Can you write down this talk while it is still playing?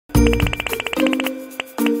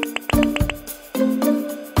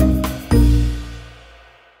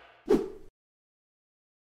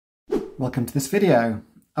Welcome to this video.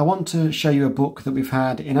 I want to show you a book that we've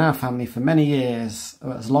had in our family for many years,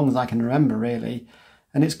 as long as I can remember really,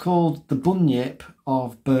 and it's called The Bunyip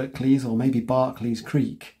of Berkeley's, or maybe Barclay's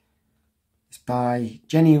Creek. It's by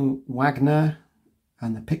Jenny Wagner,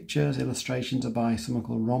 and the pictures, illustrations are by someone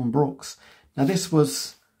called Ron Brooks. Now this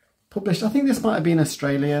was published, I think this might have been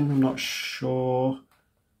Australian, I'm not sure.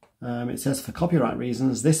 It says for copyright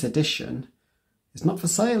reasons, this edition is not for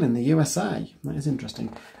sale in the USA. That is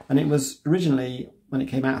interesting. And it was originally, when it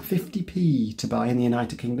came out, 50p to buy in the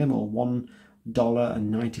United Kingdom, or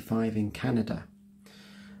 $1.95 in Canada.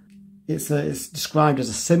 It's described as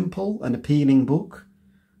a simple and appealing book.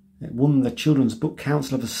 It won the Children's Book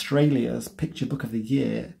Council of Australia's Picture Book of the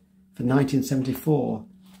Year for 1974.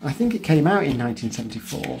 I think it came out in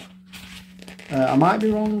 1974. I might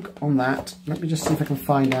be wrong on that. Let me just see if I can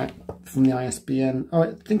find out from the ISBN. Oh,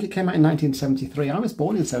 I think it came out in 1973. I was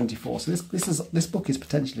born in 74, so this book is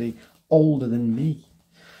potentially older than me.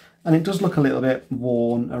 And it does look a little bit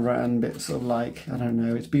worn around, a bit sort of like, I don't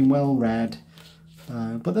know, it's been well read.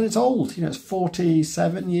 But then it's old, you know, it's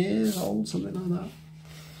 47 years old, something like that.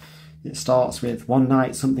 It starts with, one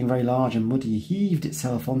night something very large and muddy heaved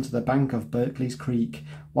itself onto the bank of Berkeley's Creek.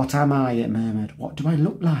 What am I? It murmured. What do I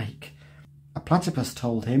look like? A platypus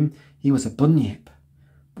told him he was a bunyip.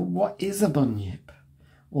 But what is a bunyip?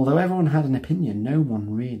 Although everyone had an opinion, no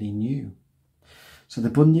one really knew. So the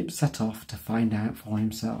bunyip set off to find out for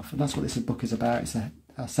himself. And that's what this book is about. It's a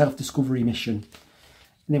self-discovery mission.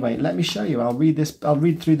 Anyway, let me show you. I'll read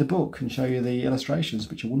through the book and show you the illustrations,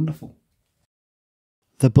 which are wonderful.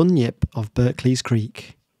 The Bunyip of Berkeley's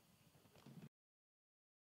Creek.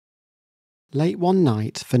 Late one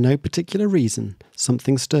night, for no particular reason,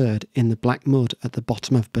 something stirred in the black mud at the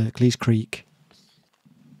bottom of Berkeley's Creek.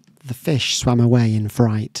 The fish swam away in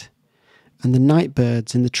fright, and the night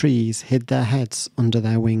birds in the trees hid their heads under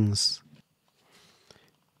their wings.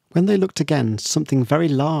 When they looked again, something very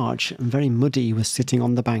large and very muddy was sitting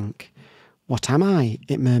on the bank. What am I?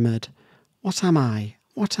 It murmured. What am I?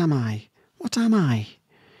 What am I? What am I?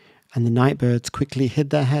 And the night birds quickly hid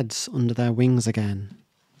their heads under their wings again.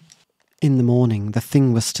 In the morning, the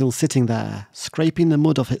thing was still sitting there, scraping the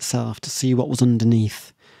mud off itself to see what was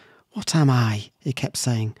underneath. What am I? It kept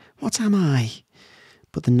saying. What am I?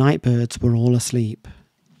 But the night birds were all asleep.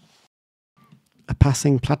 A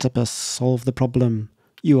passing platypus solved the problem.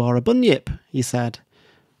 You are a bunyip, he said.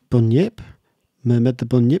 Bunyip? Murmured the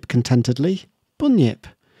bunyip contentedly. Bunyip.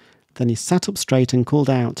 Then he sat up straight and called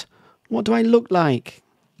out, What do I look like?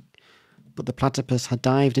 But the platypus had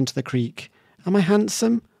dived into the creek. Am I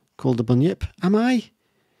handsome? Called the bunyip. Am I?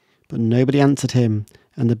 But nobody answered him,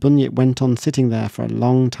 and the bunyip went on sitting there for a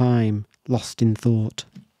long time, lost in thought.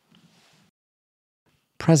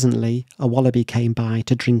 Presently a wallaby came by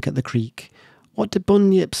to drink at the creek. What do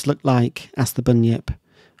bunyips look like? Asked the bunyip.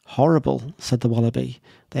 Horrible, said the wallaby.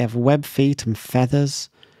 They have web feet and feathers.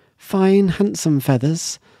 Fine, handsome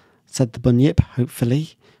feathers, said the bunyip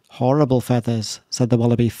hopefully. Horrible feathers, said the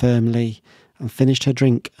wallaby firmly, and finished her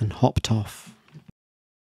drink and hopped off.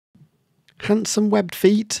 Handsome webbed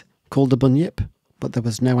feet, called the bunyip, but there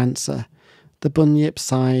was no answer. The bunyip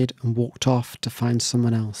sighed and walked off to find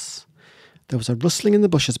someone else. There was a rustling in the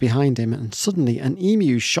bushes behind him, and suddenly an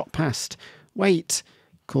emu shot past. Wait,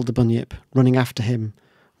 called the bunyip, running after him.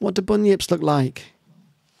 What do bunyips look like?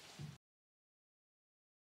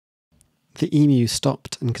 The emu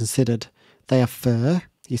stopped and considered. They have fur,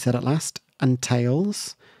 he said at last, and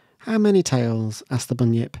tails. How many tails? Asked the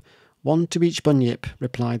bunyip. One to each bunyip,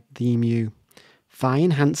 replied the emu.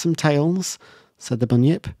 Fine, handsome tails, said the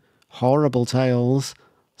bunyip. Horrible tails,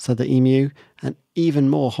 said the emu, and even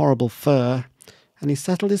more horrible fur. And he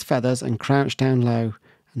settled his feathers and crouched down low,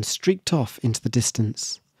 and streaked off into the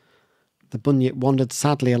distance. The bunyip wandered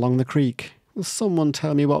sadly along the creek. Will someone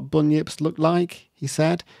tell me what bunyips look like? He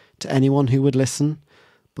said, to anyone who would listen.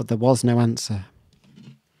 But there was no answer.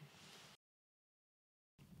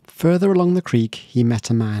 Further along the creek he met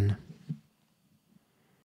a man.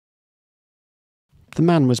 The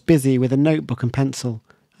man was busy with a notebook and pencil,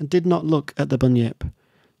 and did not look at the bunyip.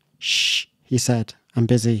 Shh, he said, I'm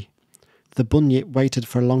busy. The bunyip waited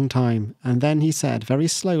for a long time, and then he said very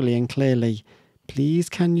slowly and clearly, Please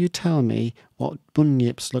can you tell me what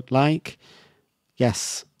bunyips look like?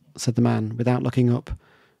 Yes, said the man, without looking up.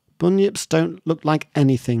 Bunyips don't look like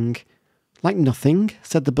anything. Like nothing,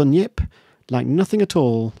 said the bunyip. Like nothing at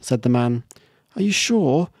all, said the man. Are you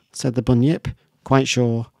sure? Said the bunyip. Quite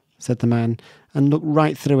sure, said the man, and looked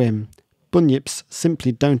right through him. Bunyips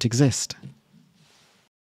simply don't exist.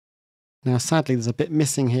 Now sadly there's a bit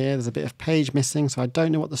missing here, there's a bit of page missing, so I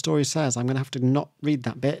don't know what the story says. I'm going to have to not read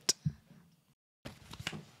that bit.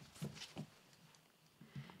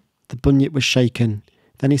 The Bunyip was shaken.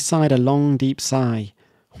 Then he sighed a long, deep sigh.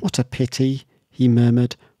 "What a pity," he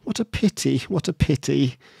murmured. "What a pity, what a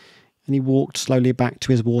pity." And he walked slowly back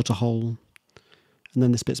to his waterhole. And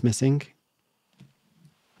then this bit's missing.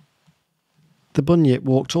 The Bunyip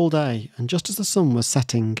walked all day, and just as the sun was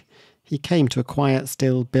setting, he came to a quiet,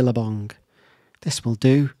 still billabong. "This will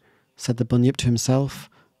do," said the Bunyip to himself.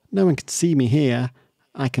 "No one can see me here.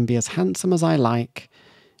 I can be as handsome as I like."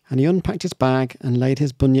 And he unpacked his bag and laid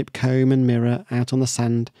his Bunyip comb and mirror out on the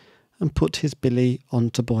sand and put his billy on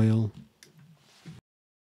to boil.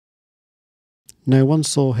 No one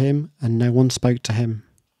saw him and no one spoke to him.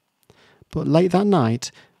 But late that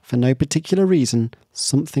night, for no particular reason,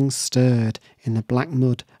 something stirred in the black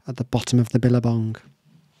mud at the bottom of the billabong.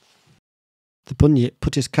 The Bunyip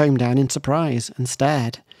put his comb down in surprise and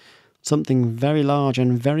stared. Something very large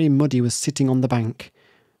and very muddy was sitting on the bank.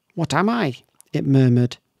 "What am I?" it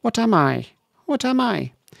murmured. "What am I? What am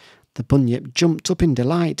I?" The Bunyip jumped up in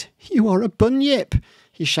delight. "You are a Bunyip!"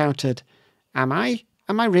 he shouted. "Am I?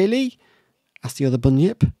 Am I really?" asked the other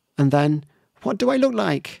Bunyip. And then, "What do I look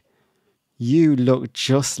like?" "You look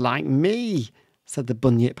just like me," said the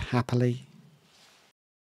Bunyip happily.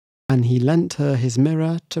 And he lent her his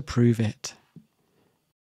mirror to prove it.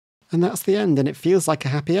 And that's the end, and it feels like a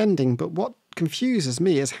happy ending, but what confuses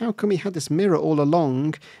me is how come he had this mirror all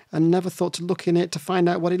along and never thought to look in it to find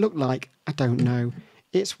out what he looked like? I don't know.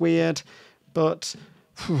 It's weird, but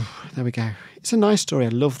there we go. It's a nice story. I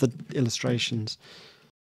love the illustrations.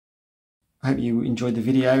 I hope you enjoyed the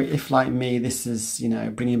video. If, like me, this is,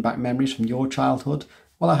 bringing back memories from your childhood,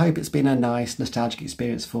 well, I hope it's been a nice nostalgic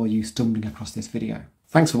experience for you stumbling across this video.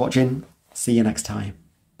 Thanks for watching. See you next time.